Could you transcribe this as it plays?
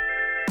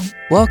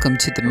Welcome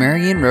to the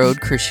Marion Road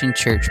Christian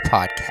Church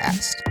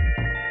podcast.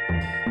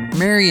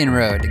 Marion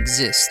Road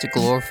exists to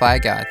glorify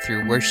God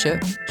through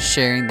worship,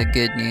 sharing the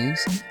good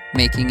news,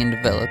 making and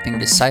developing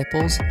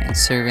disciples, and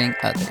serving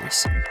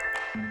others.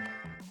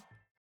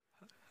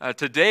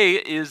 Today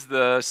is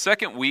the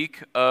second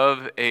week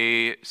of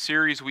a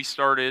series we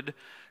started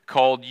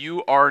called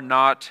You Are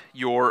Not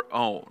Your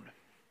Own.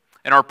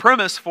 And our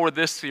premise for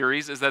this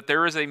series is that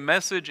there is a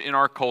message in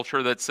our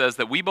culture that says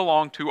that we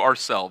belong to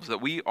ourselves,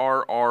 that we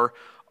are our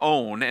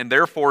own, and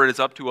therefore it is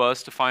up to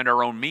us to find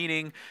our own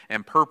meaning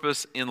and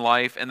purpose in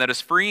life, and that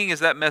as freeing as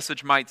that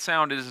message might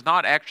sound, it is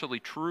not actually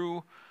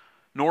true,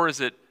 nor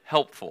is it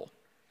helpful.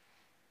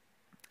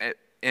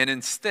 And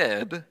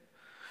instead,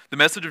 the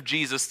message of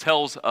Jesus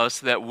tells us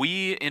that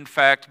we, in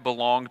fact,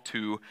 belong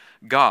to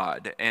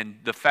God. And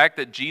the fact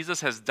that Jesus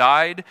has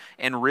died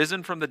and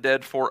risen from the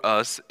dead for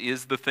us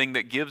is the thing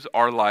that gives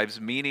our lives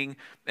meaning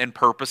and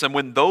purpose. And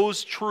when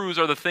those truths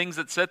are the things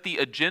that set the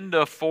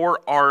agenda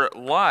for our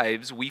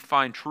lives, we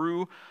find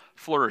true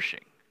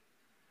flourishing.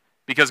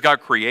 Because God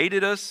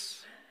created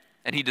us,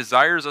 and He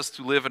desires us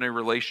to live in a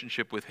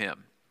relationship with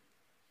Him.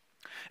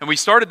 And we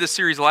started this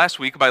series last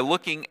week by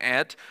looking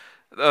at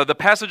the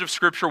passage of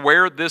Scripture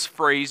where this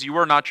phrase, you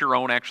are not your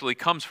own, actually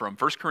comes from.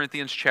 1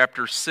 Corinthians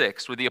chapter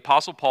 6, where the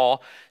Apostle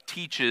Paul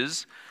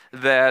teaches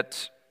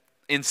that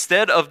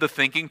instead of the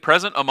thinking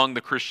present among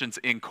the Christians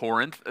in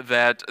Corinth,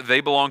 that they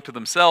belong to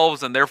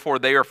themselves and therefore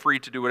they are free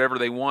to do whatever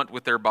they want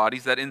with their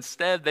bodies, that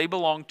instead they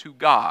belong to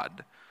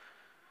God.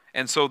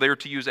 And so they're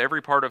to use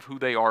every part of who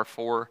they are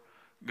for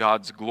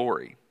God's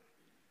glory.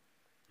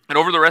 And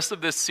over the rest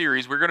of this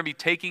series, we're going to be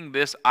taking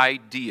this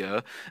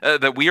idea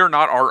that we are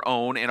not our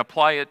own and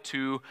apply it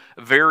to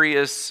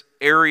various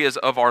areas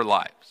of our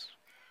lives.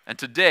 And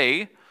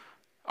today,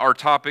 our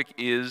topic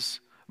is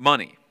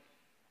money.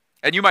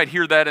 And you might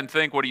hear that and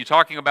think, what are you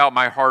talking about?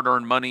 My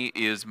hard-earned money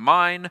is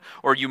mine.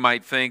 Or you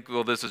might think,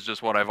 well, this is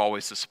just what I've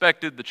always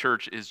suspected. The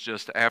church is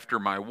just after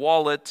my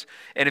wallet.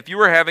 And if you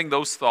are having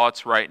those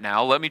thoughts right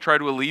now, let me try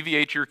to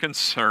alleviate your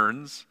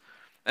concerns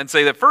and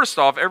say that first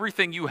off,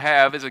 everything you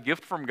have is a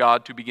gift from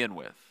God to begin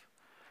with.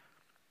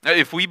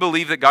 If we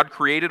believe that God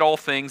created all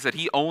things, that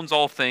He owns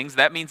all things,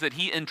 that means that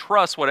He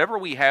entrusts whatever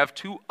we have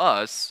to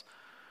us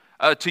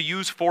to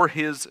use for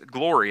His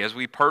glory as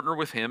we partner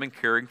with Him in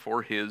caring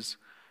for His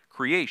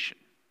creation.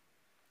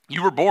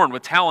 You were born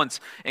with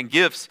talents and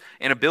gifts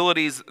and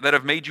abilities that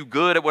have made you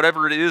good at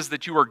whatever it is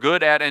that you are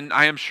good at, and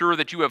I am sure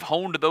that you have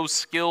honed those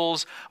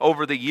skills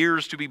over the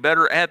years to be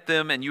better at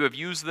them, and you have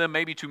used them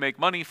maybe to make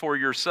money for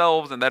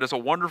yourselves, and that is a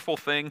wonderful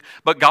thing.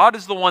 But God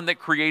is the one that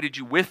created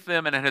you with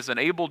them and has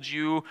enabled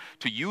you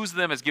to use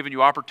them, has given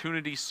you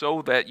opportunities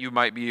so that you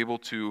might be able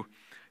to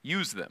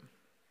use them.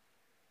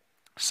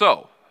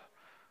 So,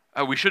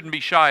 we shouldn't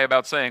be shy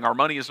about saying our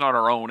money is not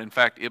our own. In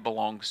fact, it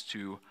belongs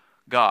to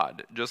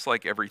God, just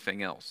like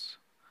everything else.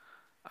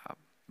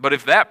 But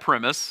if that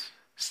premise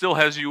still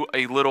has you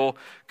a little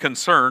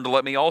concerned,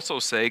 let me also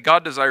say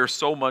God desires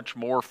so much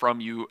more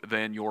from you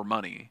than your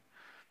money.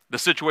 The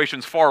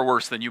situation's far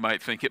worse than you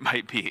might think it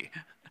might be.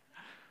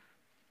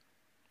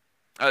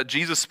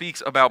 Jesus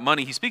speaks about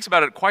money. He speaks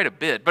about it quite a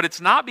bit, but it's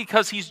not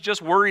because He's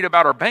just worried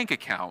about our bank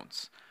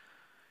accounts.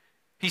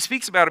 He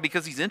speaks about it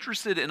because He's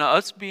interested in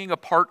us being a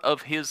part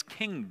of His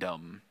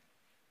kingdom.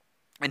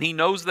 And He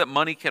knows that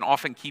money can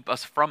often keep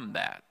us from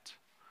that.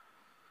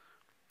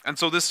 And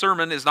so this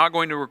sermon is not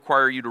going to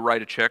require you to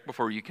write a check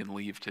before you can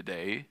leave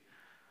today.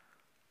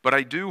 But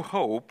I do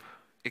hope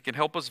it can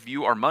help us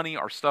view our money,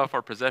 our stuff,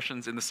 our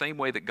possessions in the same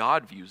way that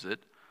God views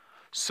it,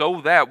 so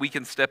that we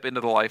can step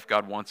into the life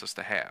God wants us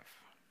to have.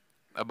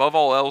 Above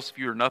all else, if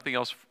you hear nothing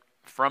else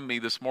from me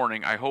this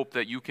morning, I hope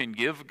that you can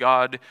give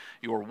God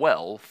your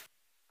wealth.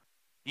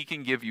 He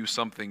can give you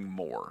something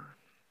more.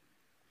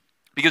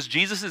 Because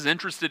Jesus is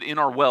interested in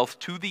our wealth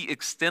to the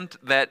extent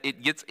that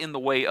it gets in the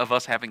way of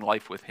us having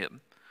life with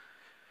Him.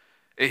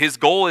 His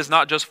goal is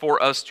not just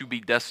for us to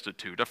be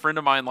destitute. A friend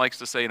of mine likes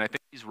to say, and I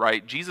think he's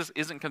right, Jesus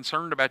isn't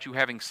concerned about you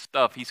having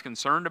stuff. He's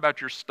concerned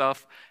about your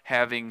stuff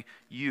having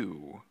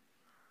you.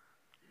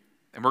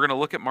 And we're going to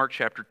look at Mark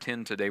chapter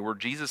 10 today, where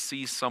Jesus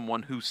sees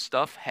someone whose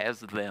stuff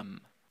has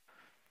them.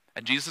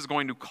 And Jesus is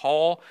going to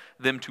call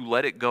them to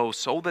let it go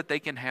so that they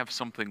can have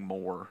something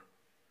more.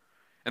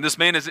 And this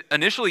man is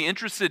initially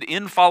interested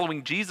in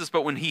following Jesus,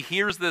 but when he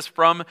hears this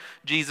from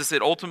Jesus,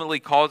 it ultimately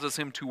causes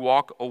him to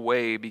walk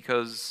away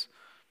because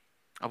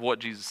of what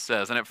Jesus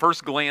says. And at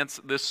first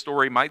glance, this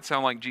story might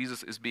sound like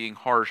Jesus is being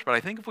harsh, but I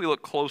think if we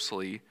look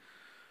closely,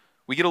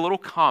 we get a little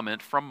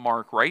comment from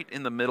Mark right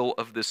in the middle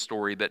of this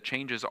story that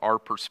changes our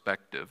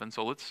perspective. And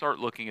so let's start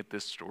looking at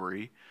this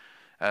story,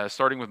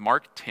 starting with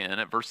Mark 10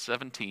 at verse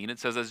 17. It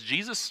says, as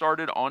Jesus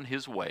started on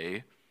His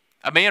way,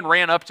 a man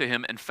ran up to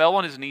Him and fell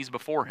on his knees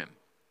before Him.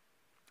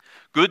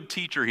 Good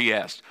teacher, he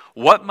asked,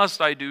 what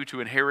must I do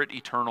to inherit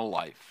eternal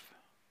life?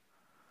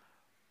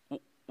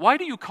 Why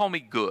do you call me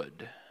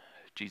good?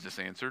 Jesus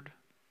answered.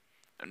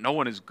 No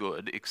one is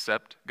good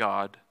except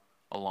God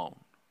alone.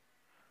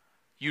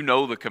 You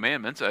know the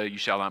commandments. You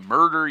shall not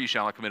murder, you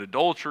shall not commit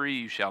adultery,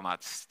 you shall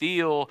not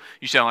steal,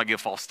 you shall not give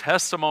false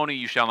testimony,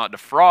 you shall not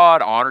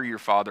defraud, honor your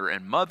father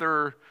and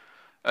mother.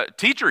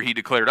 Teacher, he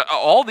declared,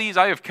 all these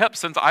I have kept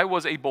since I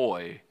was a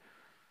boy.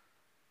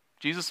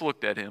 Jesus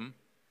looked at him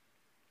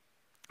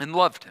and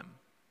loved him.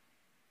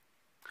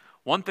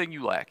 One thing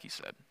you lack, he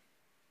said.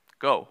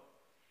 Go,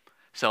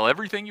 sell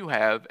everything you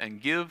have and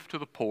give to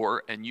the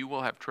poor, and you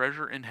will have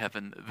treasure in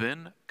heaven.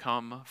 Then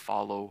come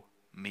follow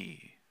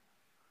me.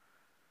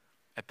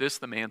 At this,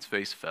 the man's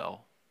face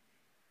fell.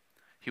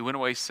 He went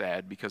away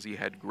sad because he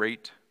had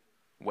great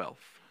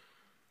wealth.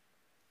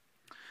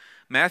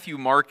 Matthew,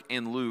 Mark,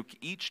 and Luke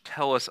each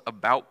tell us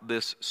about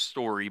this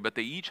story, but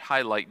they each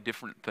highlight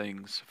different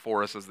things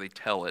for us as they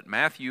tell it.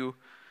 Matthew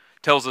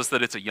tells us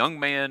that it's a young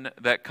man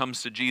that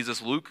comes to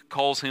Jesus. Luke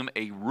calls him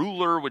a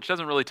ruler, which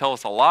doesn't really tell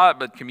us a lot,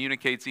 but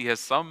communicates he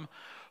has some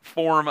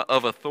form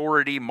of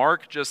authority.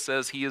 Mark just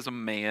says he is a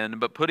man,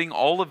 but putting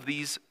all of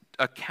these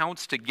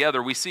accounts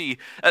together, we see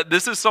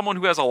this is someone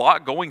who has a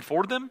lot going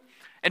for them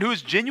and who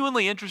is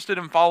genuinely interested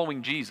in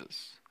following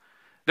Jesus.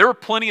 There are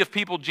plenty of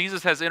people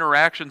Jesus has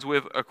interactions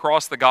with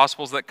across the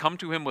Gospels that come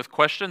to him with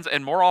questions,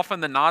 and more often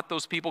than not,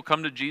 those people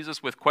come to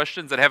Jesus with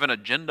questions that have an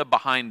agenda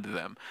behind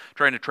them,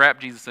 trying to trap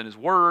Jesus in his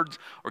words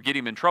or get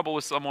him in trouble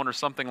with someone or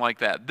something like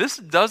that. This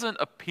doesn't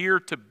appear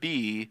to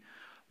be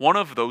one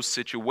of those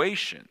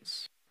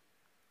situations.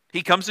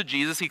 He comes to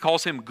Jesus, he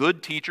calls him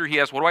good teacher. He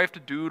asks, what do I have to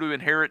do to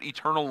inherit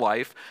eternal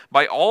life?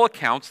 By all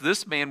accounts,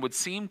 this man would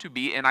seem to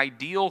be an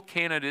ideal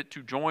candidate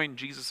to join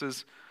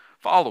Jesus'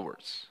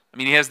 followers. I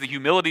mean, he has the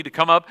humility to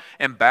come up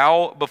and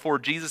bow before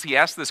Jesus. He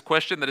asks this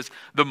question that is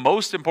the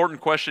most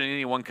important question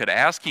anyone could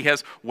ask. He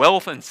has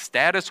wealth and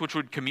status, which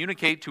would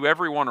communicate to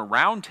everyone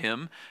around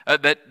him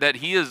that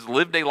he has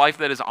lived a life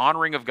that is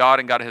honoring of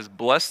God, and God has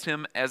blessed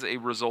him as a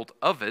result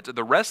of it.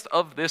 The rest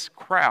of this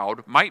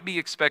crowd might be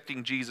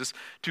expecting Jesus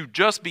to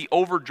just be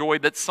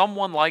overjoyed that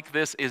someone like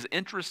this is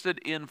interested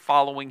in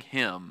following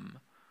him.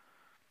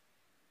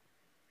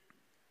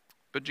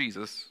 But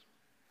Jesus,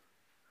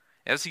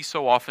 as he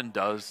so often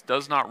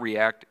does not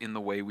react in the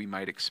way we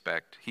might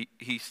expect.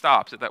 He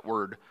stops at that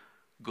word,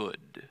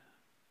 good.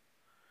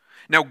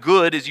 Now,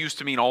 good is used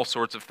to mean all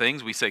sorts of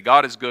things. We say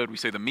God is good. We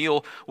say the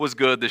meal was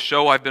good. The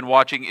show I've been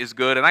watching is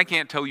good. And I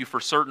can't tell you for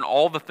certain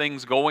all the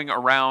things going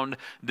around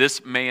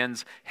this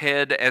man's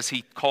head as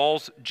he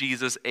calls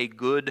Jesus a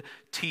good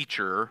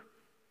teacher.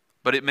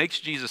 But it makes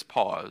Jesus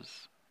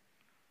pause.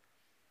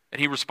 And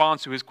he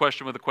responds to his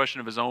question with a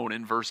question of his own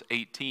in verse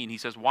 18. He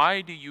says,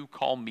 why do you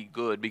call me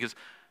good? Because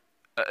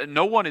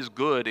no one is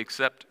good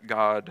except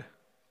God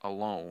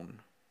alone.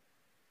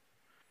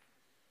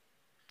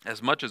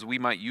 As much as we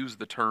might use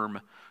the term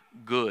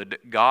good,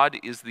 God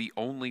is the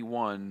only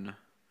one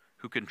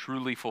who can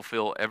truly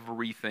fulfill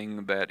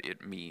everything that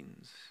it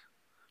means.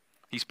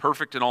 He's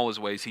perfect in all his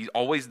ways. He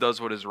always does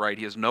what is right.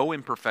 He has no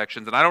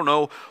imperfections. And I don't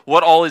know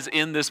what all is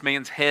in this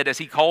man's head as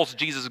he calls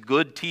Jesus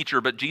good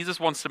teacher, but Jesus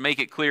wants to make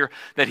it clear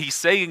that he's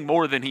saying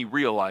more than he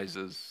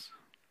realizes.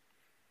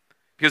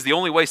 Because the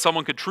only way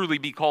someone could truly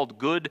be called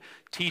good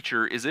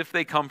teacher is if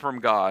they come from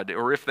God,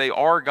 or if they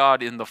are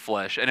God in the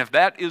flesh. And if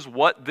that is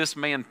what this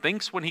man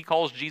thinks when he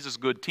calls Jesus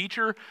good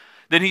teacher,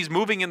 then he's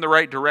moving in the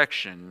right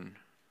direction.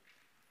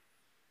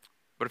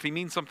 But if he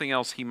means something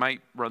else, he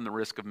might run the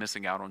risk of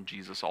missing out on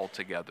Jesus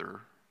altogether.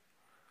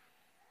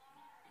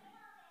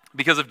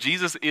 Because if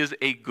Jesus is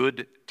a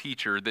good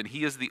teacher, then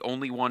he is the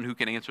only one who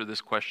can answer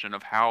this question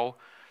of how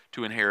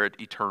to inherit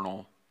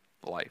eternal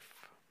life.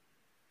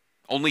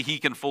 Only he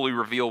can fully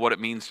reveal what it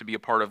means to be a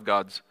part of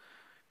God's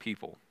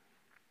people.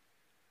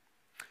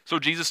 So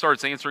Jesus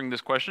starts answering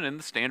this question in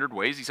the standard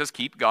ways. He says,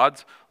 keep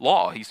God's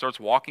law. He starts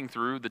walking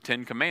through the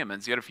 10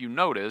 commandments. Yet if you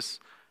notice,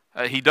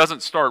 he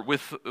doesn't start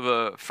with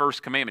the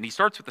first commandment. He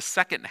starts with the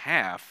second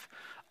half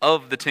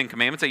of the 10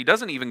 commandments. He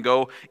doesn't even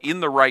go in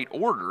the right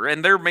order.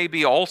 And there may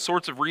be all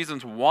sorts of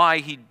reasons why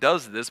he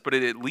does this, but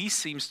it at least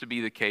seems to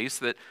be the case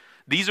that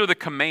these are the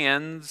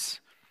commands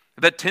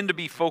that tend to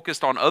be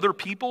focused on other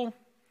people.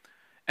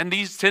 And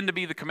these tend to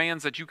be the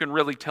commands that you can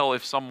really tell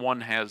if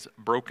someone has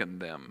broken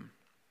them.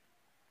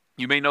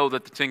 You may know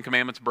that the 10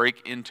 Commandments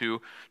break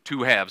into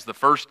two halves. The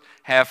first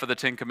half of the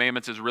 10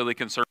 Commandments is really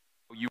concerned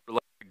with how you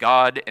relate to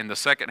God, and the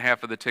second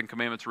half of the 10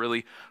 Commandments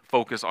really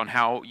focus on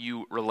how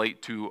you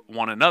relate to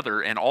one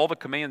another. And all the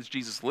commands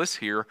Jesus lists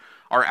here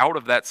are out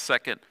of that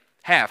second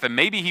half. And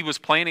maybe he was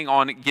planning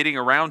on getting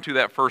around to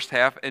that first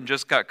half and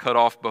just got cut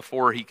off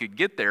before he could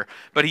get there.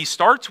 But he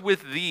starts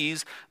with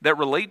these that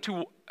relate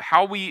to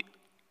how we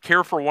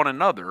care for one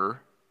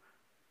another,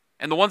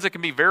 and the ones that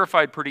can be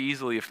verified pretty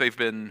easily if they've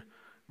been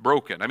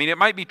broken. I mean, it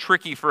might be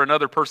tricky for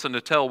another person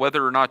to tell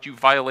whether or not you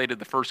violated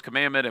the first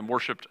commandment and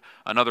worshiped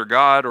another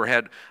god or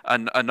had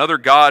another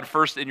god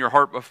first in your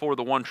heart before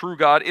the one true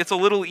God. It's a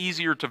little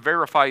easier to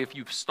verify if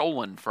you've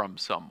stolen from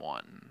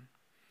someone.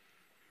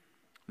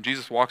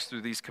 Jesus walks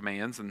through these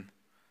commands, and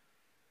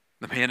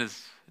the man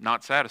is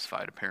not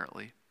satisfied,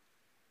 apparently.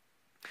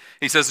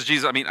 He says to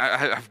Jesus,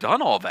 I've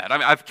done all that.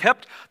 I've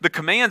kept the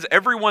commands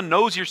everyone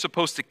knows you're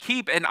supposed to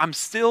keep, and I'm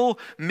still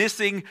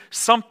missing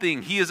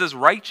something. He is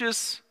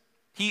righteous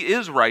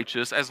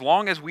as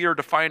long as we are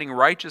defining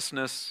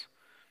righteousness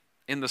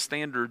in the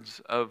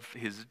standards of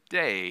his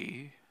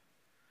day,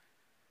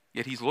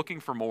 yet he's looking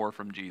for more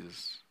from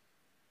Jesus.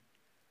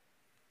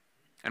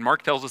 And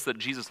Mark tells us that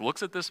Jesus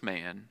looks at this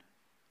man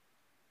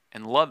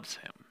and loves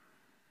him.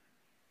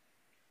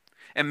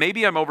 And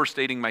maybe I'm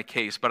overstating my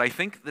case, but I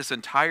think this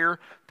entire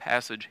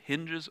passage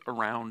hinges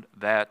around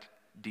that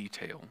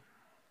detail.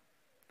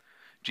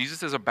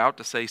 Jesus is about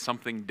to say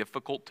something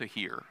difficult to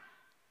hear,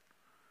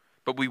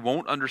 but we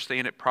won't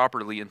understand it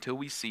properly until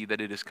we see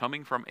that it is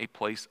coming from a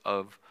place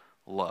of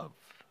love.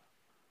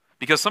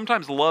 Because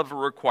sometimes love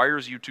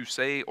requires you to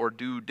say or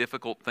do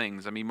difficult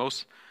things.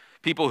 Most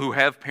people who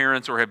have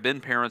parents or have been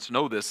parents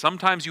know this.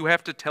 Sometimes you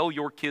have to tell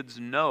your kids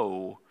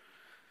no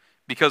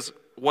because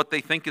what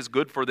they think is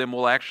good for them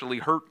will actually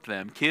hurt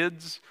them.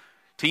 Kids,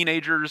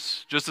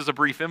 teenagers, just as a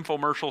brief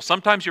infomercial,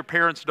 sometimes your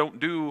parents don't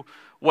do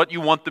what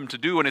you want them to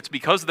do, and it's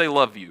because they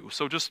love you.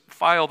 So just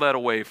file that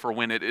away for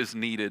when it is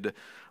needed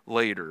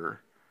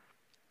later.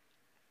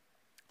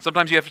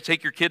 Sometimes you have to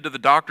take your kid to the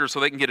doctor so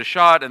they can get a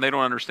shot, and they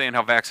don't understand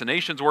how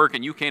vaccinations work,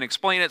 and you can't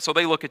explain it, so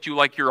they look at you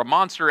like you're a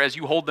monster as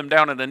you hold them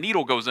down and a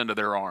needle goes into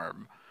their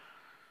arm.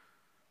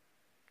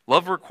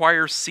 Love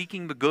requires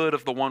seeking the good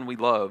of the one we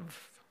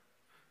love,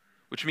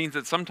 which means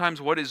that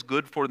sometimes what is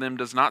good for them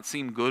does not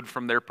seem good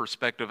from their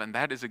perspective, and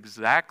that is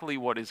exactly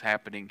what is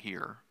happening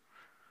here.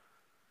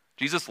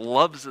 Jesus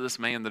loves this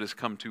man that has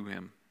come to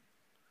him,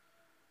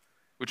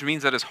 which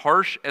means that as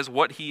harsh as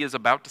what he is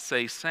about to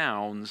say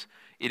sounds,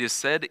 it is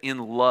said in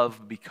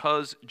love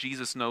because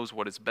Jesus knows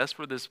what is best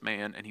for this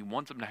man and he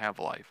wants him to have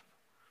life.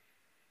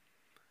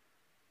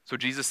 So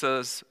Jesus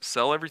says,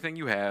 sell everything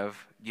you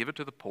have, give it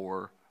to the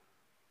poor,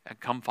 and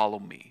come follow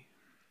me.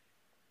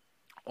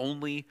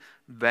 Only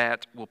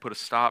that will put a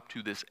stop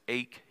to this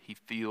ache he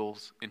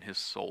feels in his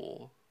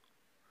soul.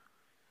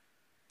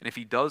 And if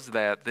he does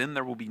that, then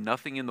there will be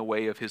nothing in the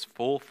way of his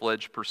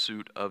full-fledged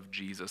pursuit of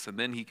Jesus. And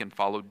then he can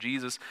follow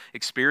Jesus,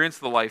 experience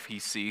the life he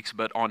seeks,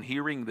 but on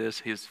hearing this,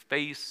 his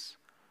face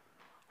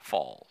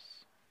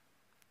falls.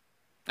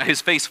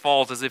 His face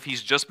falls as if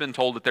he's just been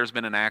told that there's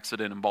been an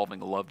accident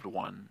involving a loved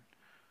one.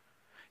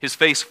 His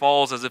face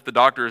falls as if the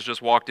doctor has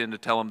just walked in to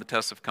tell him the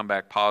tests have come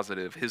back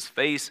positive. His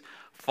face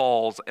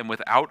falls, and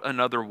without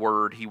another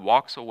word, he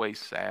walks away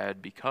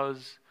sad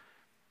because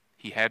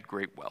he had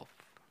great wealth.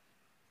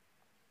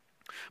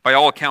 By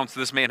all accounts,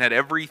 this man had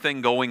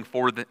everything going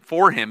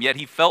for him, yet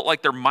he felt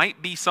like there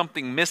might be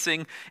something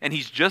missing, and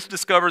he's just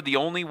discovered the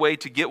only way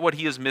to get what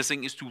he is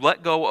missing is to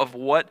let go of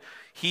what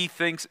he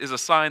thinks is a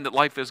sign that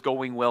life is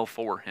going well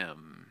for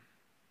him.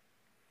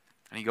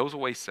 And he goes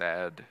away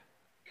sad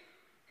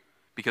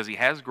because he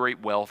has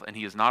great wealth, and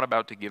he is not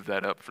about to give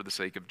that up for the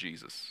sake of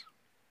Jesus.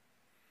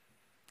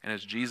 And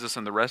as Jesus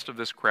and the rest of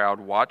this crowd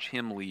watch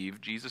him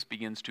leave, Jesus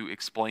begins to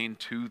explain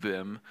to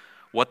them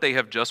what they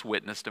have just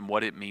witnessed and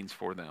what it means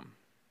for them.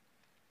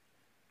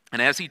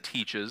 And as he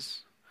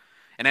teaches,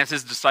 and as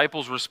his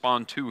disciples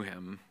respond to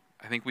him,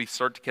 I think we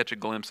start to catch a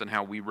glimpse in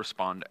how we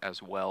respond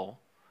as well.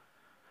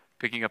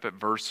 Picking up at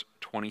verse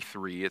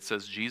 23, it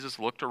says, Jesus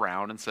looked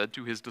around and said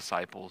to his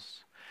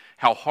disciples,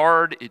 how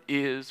hard it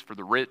is for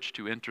the rich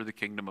to enter the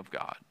kingdom of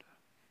God.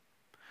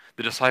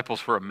 The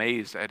disciples were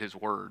amazed at his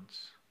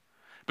words.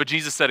 But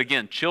Jesus said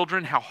again,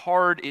 children, how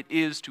hard it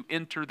is to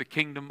enter the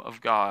kingdom of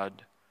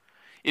God.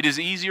 It is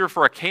easier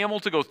for a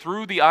camel to go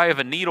through the eye of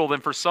a needle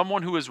than for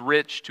someone who is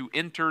rich to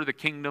enter the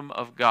kingdom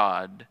of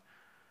God.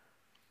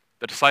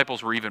 The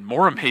disciples were even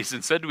more amazed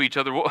and said to each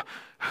other, well,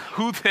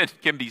 who then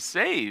can be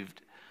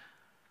saved?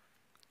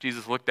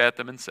 Jesus looked at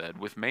them and said,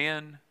 with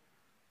man,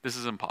 this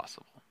is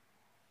impossible,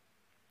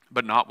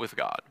 but not with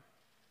God.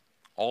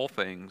 All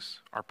things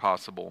are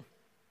possible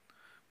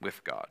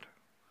with God.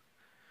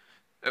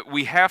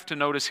 We have to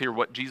notice here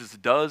what Jesus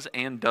does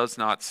and does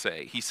not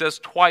say. He says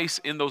twice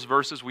in those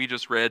verses we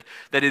just read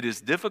that it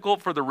is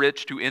difficult for the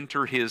rich to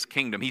enter his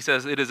kingdom. He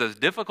says it is as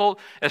difficult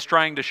as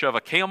trying to shove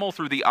a camel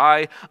through the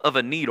eye of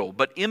a needle.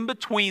 But in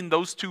between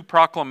those two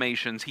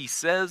proclamations, he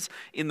says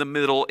in the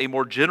middle a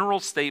more general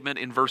statement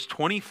in verse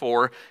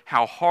 24,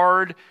 how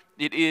hard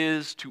it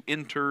is to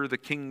enter the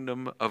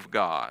kingdom of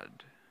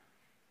God.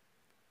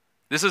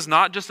 This is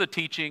not just a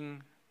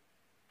teaching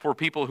for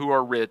people who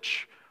are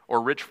rich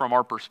or rich from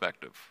our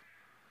perspective.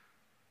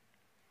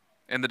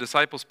 And the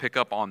disciples pick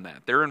up on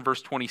that. They're in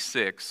verse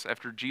 26.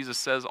 After Jesus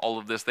says all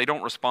of this, they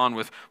don't respond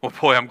with, well,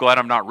 boy, I'm glad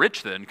I'm not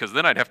rich then, because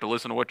then I'd have to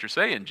listen to what you're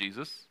saying,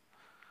 Jesus.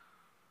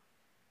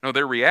 No,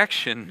 their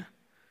reaction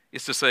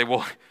is to say,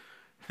 well,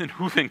 then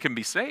who then can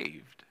be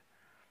saved?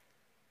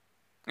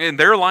 In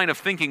their line of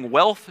thinking,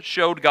 wealth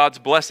showed God's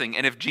blessing.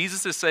 And if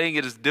Jesus is saying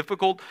it is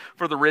difficult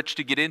for the rich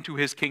to get into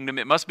his kingdom,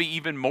 it must be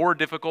even more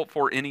difficult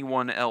for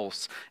anyone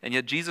else. And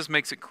yet Jesus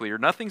makes it clear,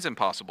 nothing's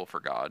impossible for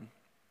God.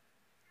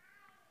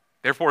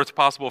 Therefore, it's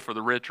possible for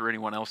the rich or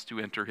anyone else to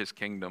enter his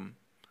kingdom.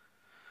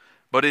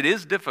 But it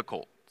is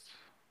difficult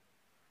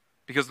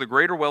Because the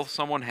greater wealth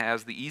someone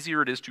has, the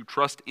easier it is to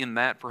trust in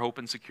that for hope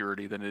and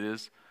security than it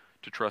is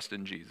to trust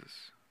in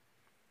Jesus.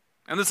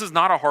 And this is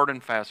not a hard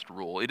and fast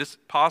rule. It is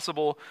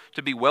possible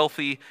to be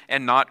wealthy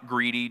and not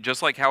greedy,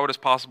 just like how it is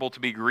possible to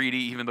be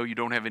greedy even though you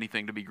don't have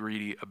anything to be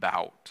greedy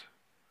about.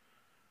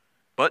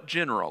 But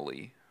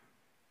generally,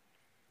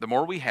 the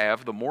more we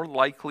have, the more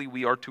likely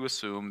we are to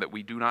assume that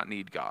we do not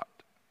need God.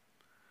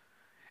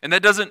 And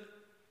that doesn't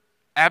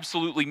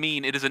absolutely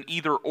mean it is an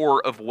either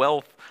or of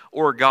wealth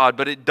or God,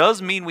 but it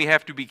does mean we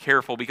have to be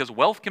careful because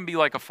wealth can be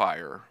like a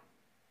fire.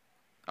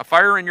 A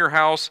fire in your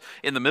house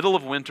in the middle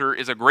of winter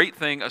is a great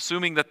thing,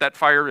 assuming that that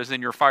fire is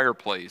in your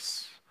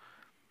fireplace.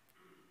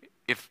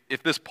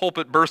 If this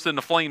pulpit burst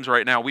into flames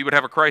right now, we would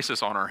have a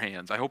crisis on our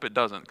hands. I hope it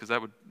doesn't, because that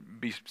would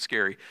be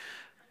scary.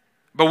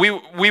 But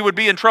we would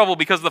be in trouble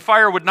because the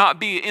fire would not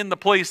be in the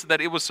place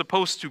that it was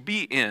supposed to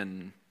be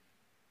in.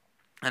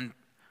 And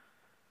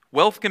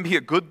wealth can be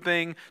a good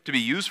thing to be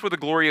used for the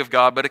glory of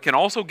God, but it can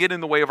also get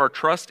in the way of our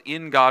trust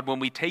in God when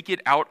we take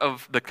it out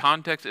of the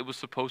context it was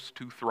supposed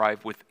to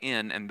thrive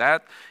within. And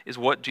that is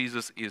what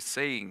Jesus is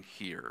saying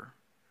here.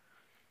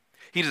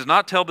 He does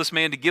not tell this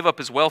man to give up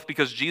his wealth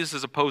because Jesus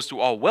is opposed to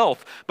all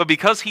wealth, but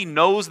because he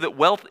knows that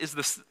wealth is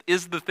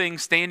the thing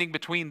standing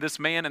between this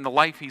man and the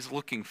life he's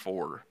looking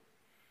for.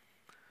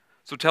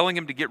 So telling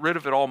him to get rid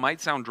of it all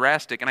might sound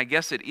drastic, and I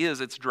guess it is.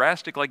 It's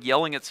drastic like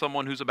yelling at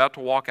someone who's about to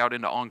walk out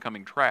into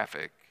oncoming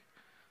traffic.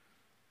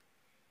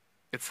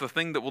 It's the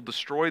thing that will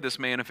destroy this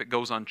man if it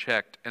goes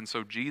unchecked. And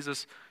so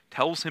Jesus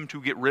tells him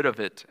to get rid of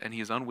it, and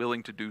he is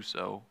unwilling to do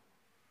so.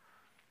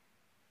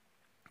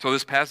 So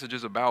this passage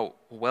is about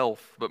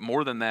wealth, but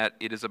more than that,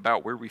 it is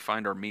about where we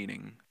find our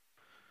meaning.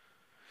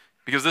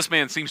 Because this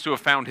man seems to have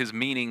found his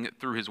meaning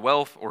through his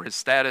wealth or his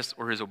status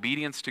or his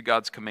obedience to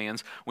God's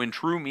commands, when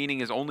true meaning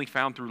is only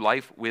found through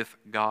life with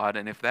God.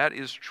 And if that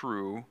is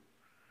true,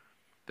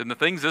 then the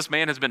things this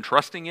man has been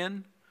trusting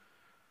in,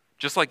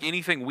 just like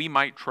anything we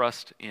might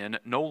trust in,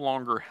 no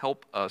longer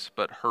help us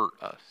but hurt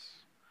us.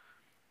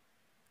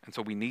 And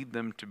so we need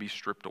them to be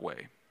stripped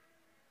away.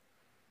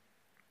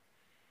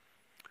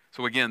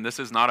 So again, this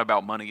is not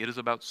about money. It is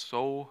about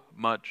so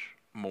much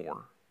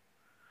more.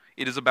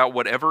 It is about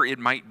whatever it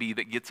might be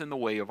that gets in the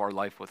way of our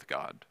life with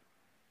God.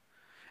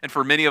 And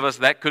for many of us,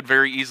 that could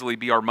very easily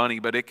be our money,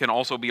 but it can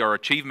also be our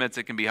achievements.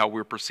 It can be how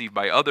we're perceived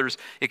by others.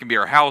 It can be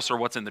our house or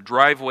what's in the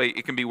driveway.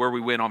 It can be where we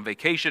went on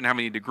vacation, how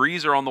many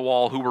degrees are on the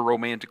wall, who we're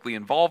romantically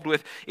involved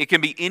with. It can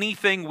be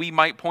anything we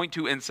might point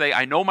to and say,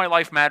 I know my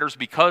life matters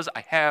because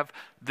I have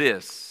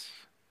this.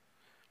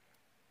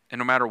 And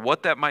no matter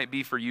what that might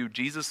be for you,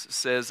 Jesus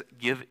says,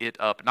 give it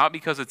up. Not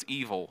because it's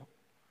evil,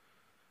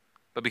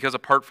 but because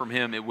apart from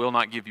him, it will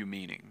not give you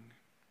meaning.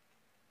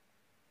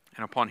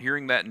 And upon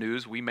hearing that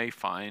news, we may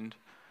find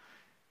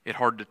it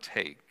hard to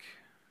take.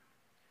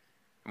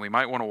 And we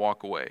might want to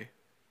walk away.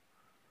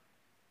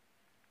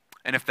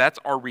 And if that's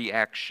our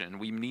reaction,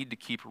 we need to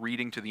keep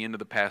reading to the end of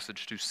the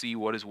passage to see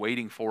what is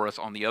waiting for us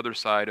on the other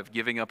side of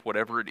giving up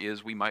whatever it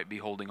is we might be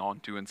holding on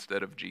to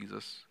instead of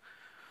Jesus.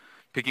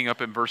 Picking up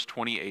in verse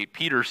 28,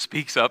 Peter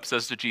speaks up,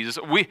 says to Jesus,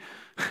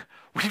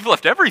 we've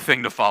left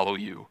everything to follow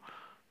you.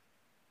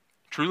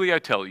 Truly I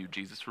tell you,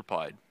 Jesus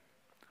replied,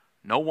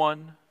 no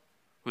one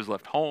who has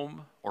left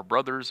home or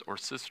brothers or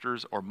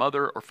sisters or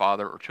mother or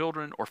father or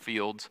children or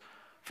fields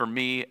for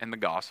me and the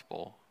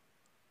gospel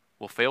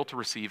will fail to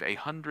receive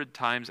 100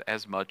 times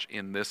as much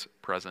in this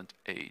present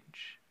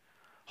age.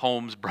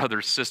 Homes,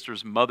 brothers,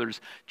 sisters, mothers,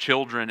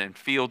 children, and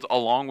fields,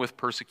 along with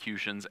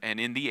persecutions, and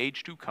in the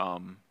age to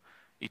come,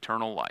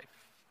 eternal life.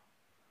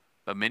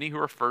 But many who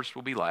are first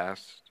will be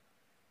last,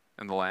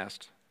 and the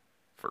last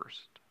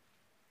first.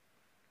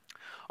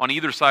 On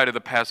either side of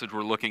the passage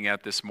we're looking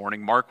at this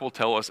morning, Mark will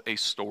tell us a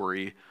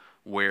story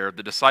where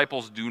the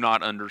disciples do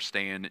not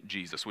understand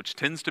Jesus, which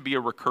tends to be a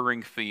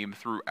recurring theme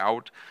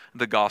throughout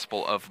the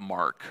Gospel of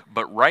Mark.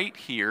 But right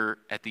here,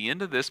 at the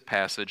end of this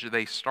passage,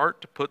 they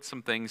start to put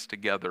some things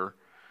together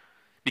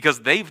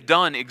because they've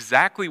done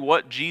exactly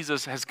what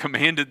Jesus has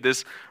commanded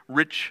this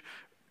rich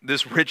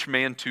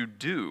man to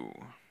do.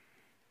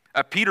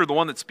 Peter, the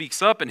one that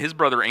speaks up, and his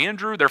brother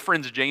Andrew, their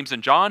friends James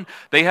and John,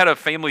 they had a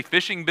family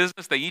fishing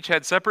business they each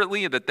had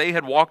separately that they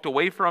had walked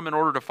away from in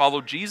order to follow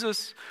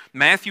Jesus.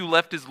 Matthew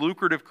left his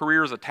lucrative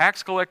career as a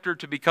tax collector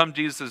to become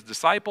Jesus'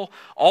 disciple.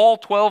 All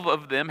 12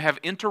 of them have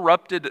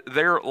interrupted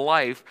their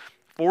life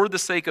for the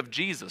sake of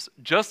Jesus,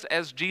 just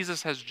as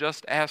Jesus has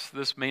just asked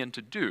this man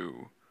to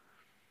do.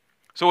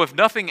 So if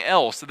nothing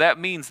else, that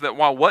means that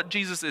while what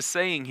Jesus is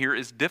saying here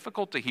is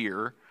difficult to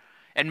hear,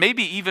 and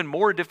maybe even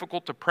more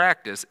difficult to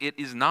practice, it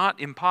is not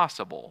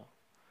impossible.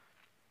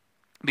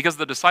 Because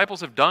the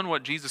disciples have done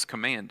what Jesus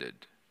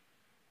commanded.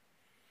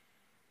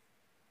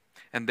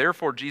 And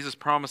therefore Jesus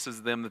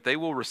promises them that they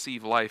will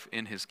receive life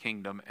in his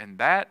kingdom. And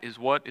that is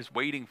what is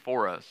waiting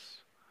for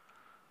us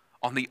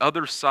on the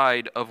other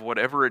side of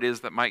whatever it is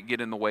that might get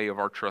in the way of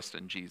our trust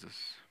in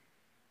Jesus.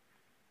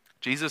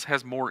 Jesus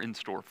has more in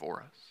store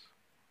for us.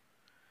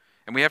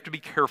 And we have to be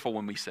careful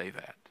when we say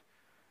that.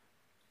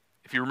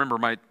 If you remember,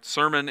 my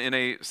sermon in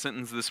a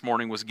sentence this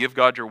morning was, give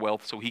God your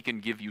wealth so he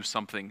can give you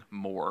something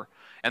more.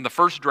 And the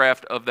first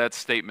draft of that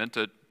statement,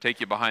 to take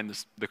you behind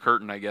the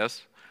curtain, I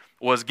guess,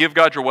 was give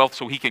God your wealth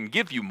so he can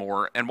give you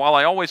more. And while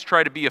I always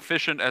try to be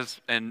efficient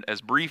and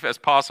as brief as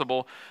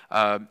possible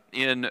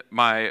in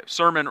my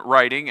sermon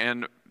writing,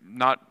 and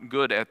not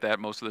good at that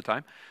most of the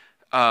time,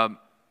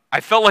 I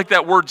felt like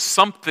that word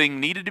something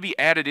needed to be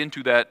added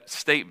into that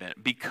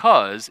statement,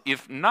 because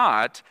if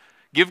not,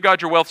 give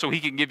God your wealth so he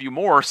can give you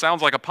more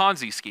sounds like a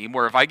Ponzi scheme,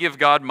 where if I give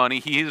God money,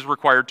 he is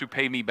required to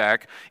pay me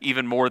back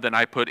even more than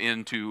I put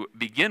in to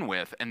begin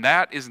with. And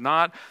that is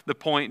not the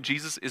point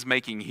Jesus is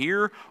making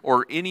here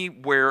or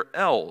anywhere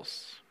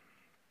else.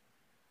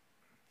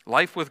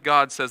 Life with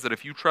God says that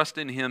if you trust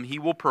in him, he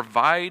will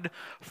provide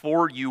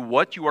for you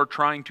what you are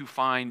trying to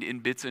find in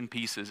bits and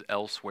pieces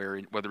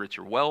elsewhere, whether it's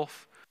your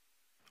wealth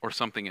or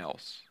something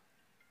else.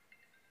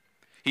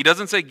 He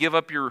doesn't say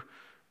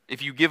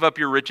if you give up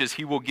your riches,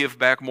 he will give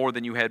back more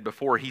than you had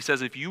before. He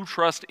says, if you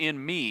trust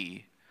in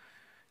me,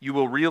 you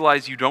will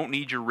realize you don't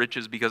need your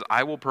riches because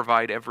I will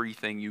provide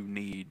everything you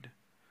need.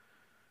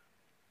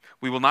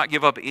 We will not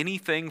give up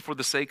anything for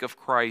the sake of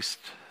Christ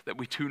that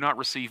we do not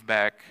receive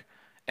back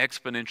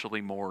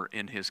exponentially more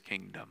in his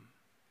kingdom.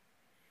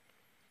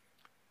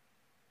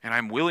 And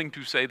I'm willing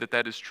to say that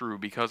that is true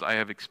because I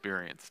have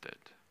experienced it.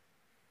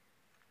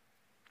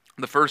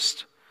 The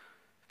first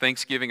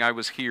Thanksgiving I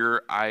was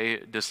here,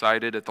 I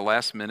decided at the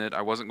last minute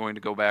I wasn't going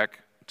to go back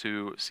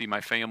to see my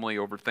family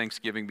over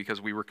Thanksgiving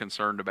because we were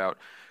concerned about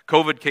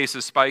COVID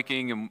cases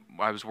spiking, and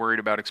I was worried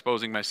about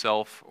exposing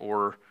myself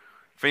or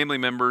family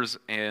members.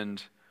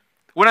 And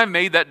when I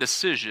made that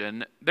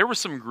decision, there was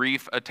some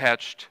grief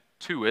attached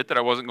to it that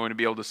I wasn't going to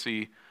be able to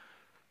see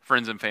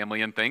friends and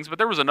family and things. But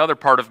there was another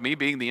part of me,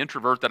 being the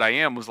introvert that I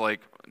am, was like,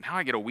 now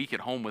I get a week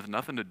at home with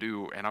nothing to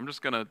do, and I'm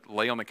just going to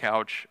lay on the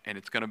couch, and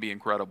it's going to be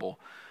incredible.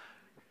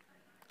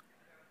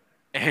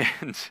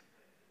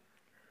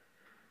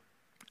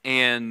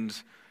 And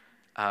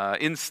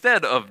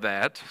instead of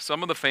that,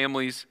 some of the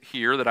families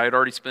here that I had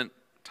already spent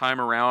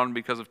time around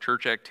because of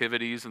church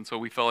activities, and so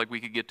we felt like we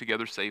could get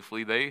together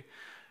safely, they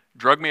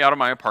drugged me out of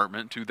my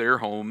apartment to their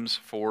homes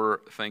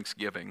for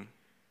Thanksgiving.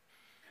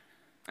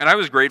 And I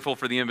was grateful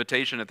for the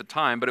invitation at the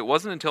time, but it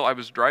wasn't until I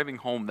was driving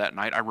home that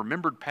night I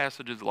remembered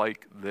passages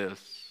like this.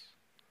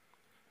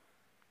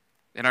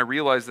 And I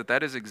realized that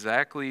that is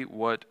exactly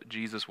what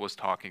Jesus was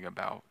talking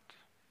about.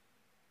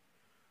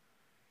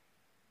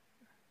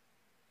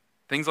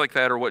 Things like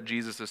that are what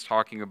Jesus is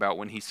talking about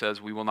when he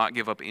says we will not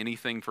give up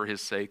anything for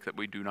his sake that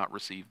we do not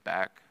receive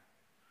back.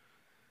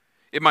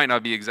 It might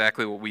not be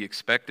exactly what we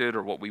expected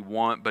or what we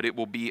want, but it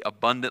will be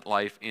abundant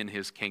life in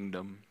his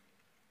kingdom.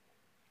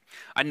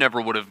 I never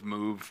would have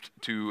moved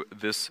to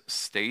this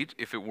state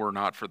if it were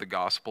not for the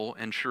gospel.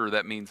 And sure,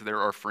 that means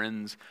there are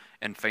friends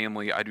and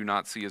family I do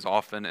not see as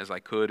often as I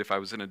could if I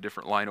was in a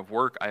different line of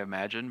work, I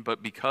imagine.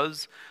 But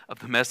because of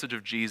the message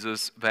of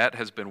Jesus, that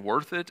has been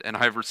worth it. And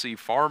I've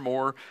received far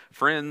more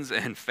friends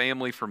and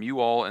family from you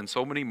all, and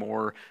so many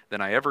more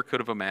than I ever could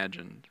have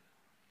imagined.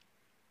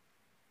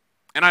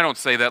 And I don't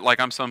say that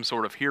like I'm some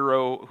sort of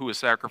hero who has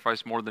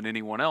sacrificed more than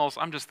anyone else.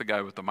 I'm just the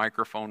guy with the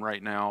microphone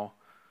right now.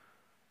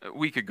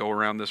 We could go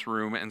around this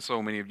room, and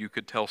so many of you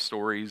could tell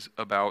stories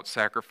about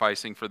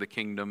sacrificing for the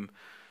kingdom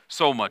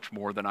so much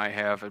more than I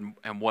have,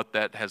 and what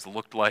that has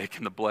looked like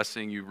and the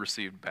blessing you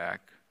received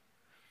back.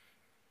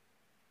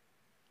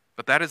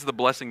 But that is the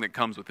blessing that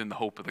comes within the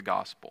hope of the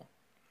gospel.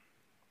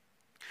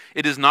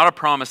 It is not a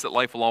promise that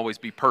life will always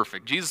be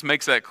perfect. Jesus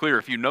makes that clear.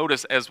 If you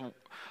notice, as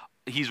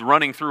he's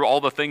running through all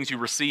the things you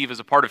receive as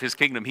a part of his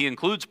kingdom, he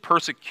includes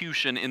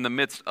persecution in the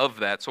midst of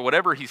that. So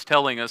whatever he's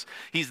telling us,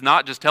 he's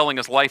not just telling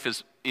us life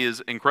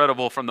is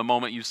incredible from the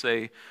moment you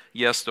say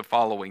yes to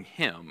following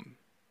him.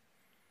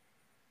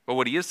 But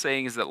what he is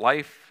saying is that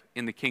life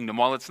in the kingdom,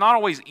 while it's not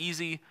always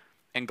easy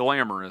and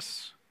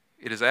glamorous,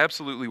 it is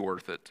absolutely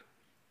worth it,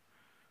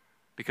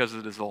 because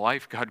it is the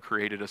life God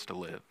created us to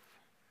live.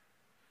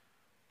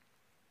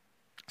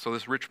 So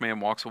this rich man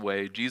walks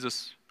away.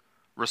 Jesus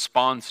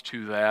responds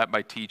to that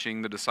by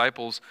teaching. The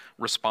disciples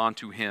respond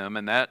to him,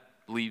 and that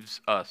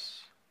leaves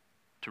us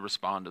to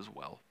respond as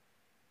well.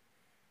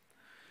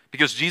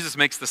 Because Jesus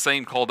makes the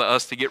same call to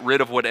us to get rid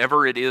of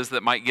whatever it is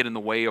that might get in the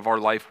way of our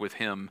life with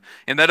him.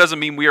 And that doesn't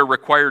mean we are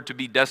required to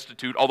be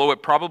destitute, although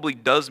it probably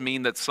does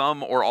mean that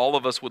some or all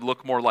of us would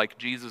look more like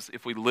Jesus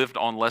if we lived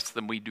on less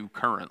than we do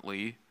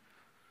currently.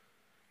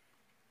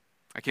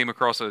 I came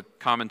across a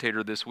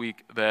commentator this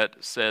week that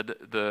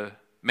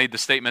made the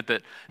statement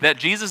that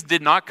Jesus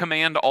did not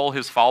command all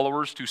his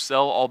followers to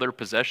sell all their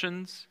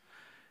possessions,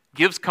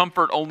 gives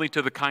comfort only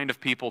to the kind of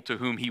people to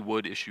whom he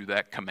would issue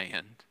that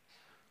command.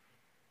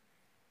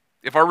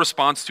 If our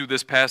response to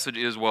this passage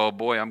is, well,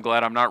 boy, I'm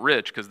glad I'm not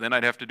rich, because then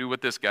I'd have to do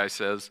what this guy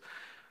says,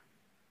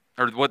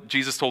 or what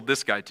Jesus told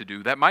this guy to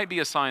do, that might be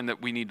a sign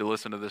that we need to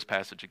listen to this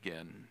passage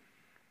again.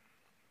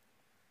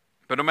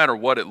 But no matter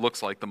what it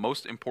looks like, the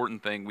most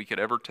important thing we could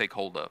ever take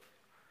hold of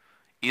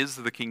is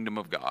the kingdom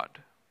of God.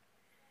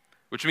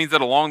 Which means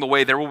that along the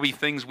way, there will be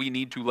things we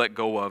need to let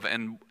go of.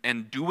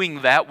 And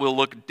doing that will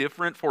look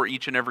different for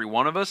each and every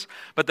one of us,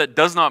 but that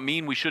does not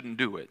mean we shouldn't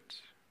do it.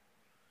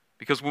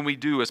 Because when we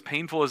do, as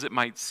painful as it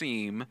might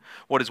seem,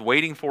 what is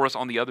waiting for us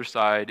on the other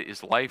side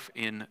is life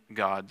in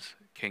God's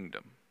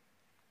kingdom.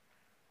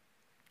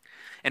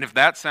 And if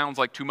that sounds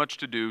like too much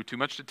to do, too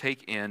much to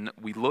take in,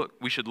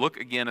 we should look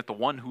again at the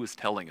one who is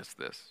telling us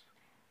this.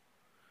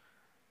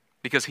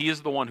 Because he is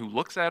the one who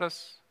looks at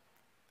us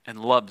and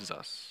loves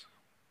us,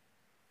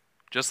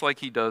 just like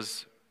he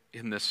does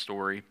in this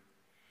story.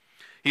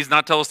 He does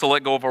not tell us to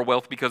let go of our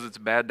wealth because it's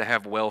bad to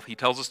have wealth. He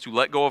tells us to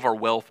let go of our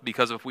wealth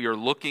because if we are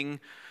looking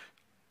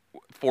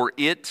for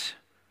it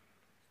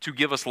to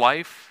give us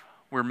life,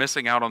 we're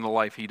missing out on the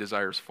life he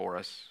desires for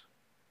us.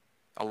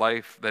 A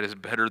life that is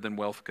better than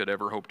wealth could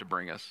ever hope to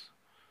bring us.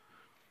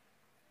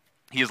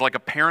 He is like a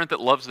parent that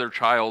loves their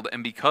child,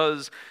 and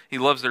because he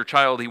loves their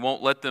child, he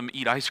won't let them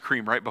eat ice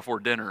cream right before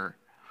dinner.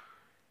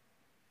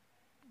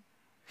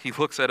 He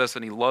looks at us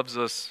and he loves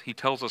us. He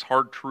tells us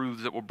hard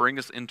truths that will bring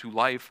us into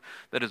life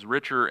that is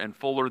richer and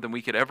fuller than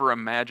we could ever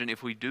imagine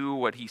if we do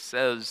what he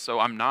says. So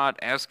I'm not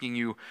asking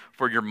you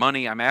for your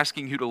money. I'm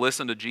asking you to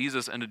listen to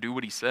Jesus and to do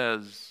what he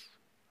says.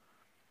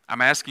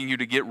 I'm asking you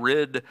to get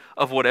rid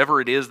of whatever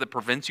it is that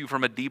prevents you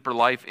from a deeper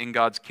life in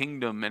God's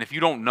kingdom. And if you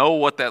don't know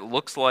what that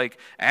looks like,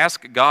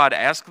 ask God.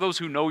 Ask those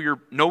who know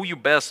you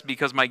best,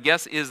 because my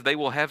guess is they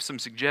will have some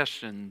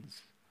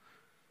suggestions.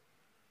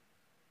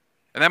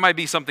 And that might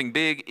be something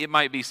big, it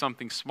might be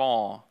something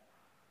small.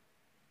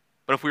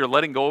 But if we are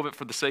letting go of it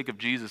for the sake of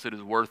Jesus, it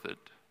is worth it.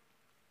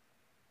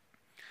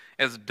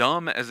 As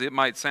dumb as it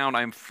might sound,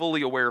 I am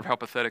fully aware of how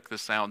pathetic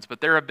this sounds.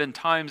 But there have been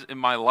times in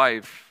my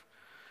life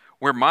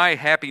where my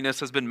happiness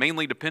has been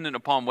mainly dependent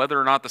upon whether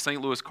or not the St.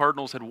 Louis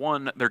Cardinals had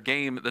won their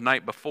game the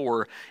night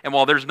before. And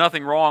while there's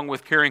nothing wrong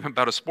with caring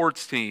about a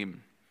sports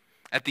team,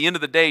 at the end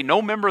of the day,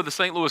 no member of the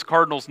St. Louis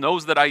Cardinals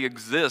knows that I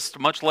exist,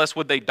 much less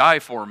would they die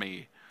for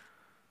me.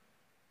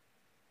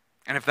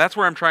 And if that's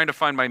where I'm trying to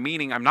find my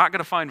meaning, I'm not going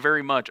to find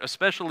very much,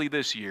 especially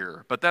this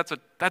year. But that's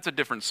a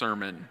different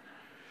sermon.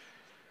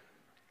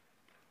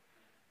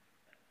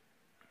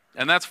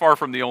 And that's far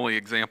from the only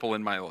example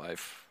in my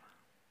life.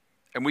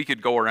 And we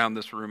could go around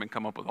this room and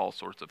come up with all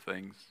sorts of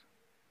things.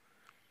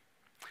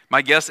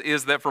 My guess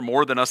is that for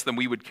more than us than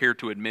we would care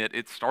to admit,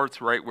 it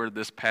starts right where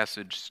this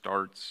passage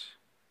starts,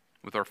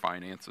 with our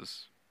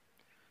finances.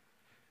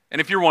 And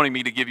if you're wanting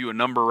me to give you a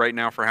number right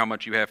now for how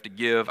much you have to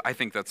give, I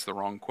think that's the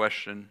wrong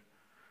question.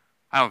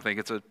 I don't think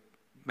it's a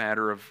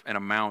matter of an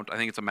amount. I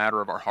think it's a matter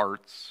of our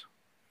hearts.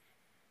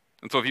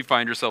 And so if you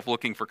find yourself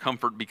looking for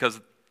comfort because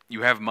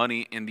you have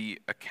money in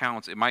the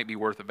accounts, it might be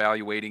worth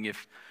evaluating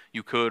if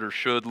you could or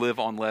should live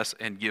on less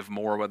and give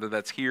more, whether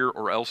that's here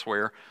or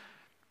elsewhere.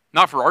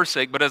 Not for our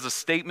sake, but as a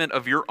statement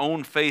of your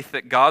own faith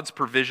that God's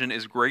provision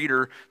is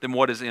greater than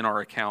what is in our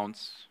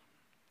accounts.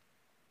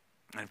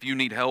 And if you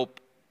need help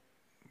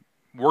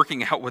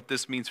working out what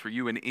this means for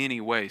you in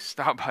any way,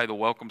 stop by the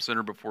Welcome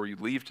Center before you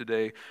leave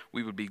today.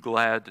 We would be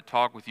glad to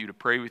talk with you, to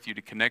pray with you,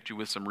 to connect you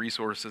with some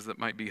resources that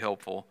might be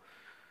helpful.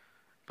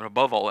 But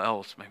above all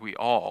else, may we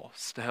all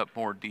step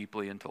more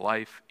deeply into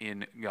life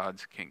in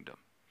God's kingdom.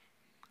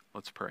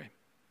 Let's pray.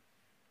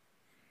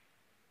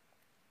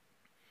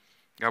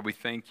 God, we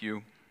thank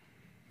you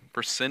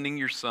for sending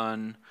your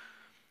Son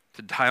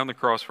to die on the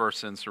cross for our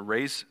sins, to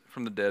raise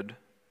from the dead,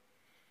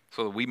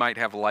 so that we might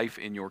have life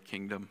in your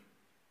kingdom.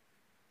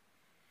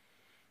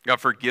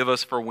 God, forgive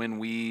us for when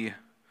we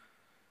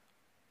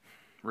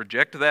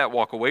reject that,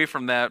 walk away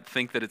from that,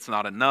 think that it's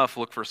not enough,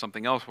 look for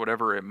something else,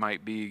 whatever it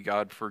might be.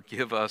 God,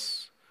 forgive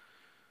us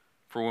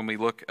for when we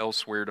look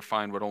elsewhere to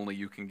find what only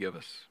you can give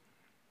us.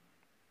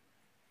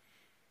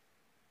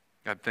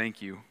 God,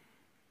 thank you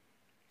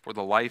for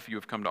the life you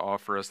have come to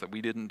offer us that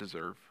we didn't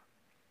deserve.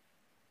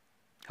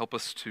 Help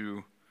us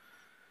to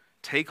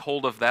take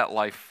hold of that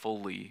life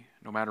fully,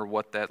 no matter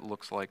what that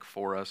looks like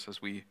for us,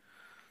 as we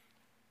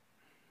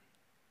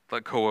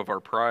let go of our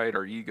pride,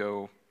 our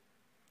ego,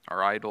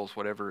 our idols,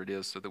 whatever it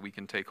is, so that we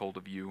can take hold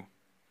of you.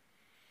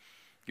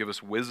 Give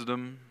us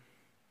wisdom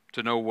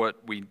to know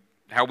what we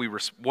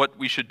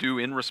should do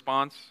in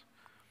response.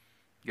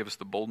 Give us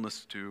the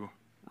boldness to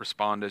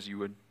respond as you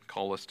would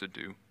call us to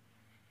do.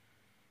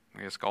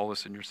 I ask all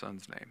this in your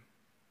Son's name.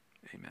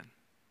 Amen.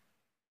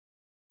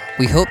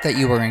 We hope that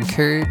you were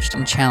encouraged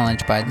and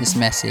challenged by this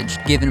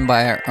message given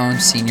by our own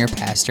senior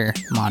pastor,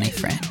 Monte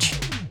French.